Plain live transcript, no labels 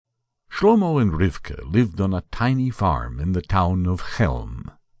Shlomo and Rivka lived on a tiny farm in the town of Chelm.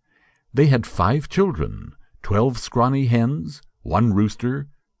 They had 5 children, 12 scrawny hens, 1 rooster,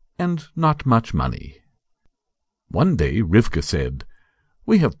 and not much money. One day Rivka said,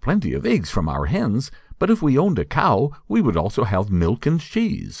 "We have plenty of eggs from our hens, but if we owned a cow we would also have milk and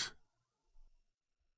cheese."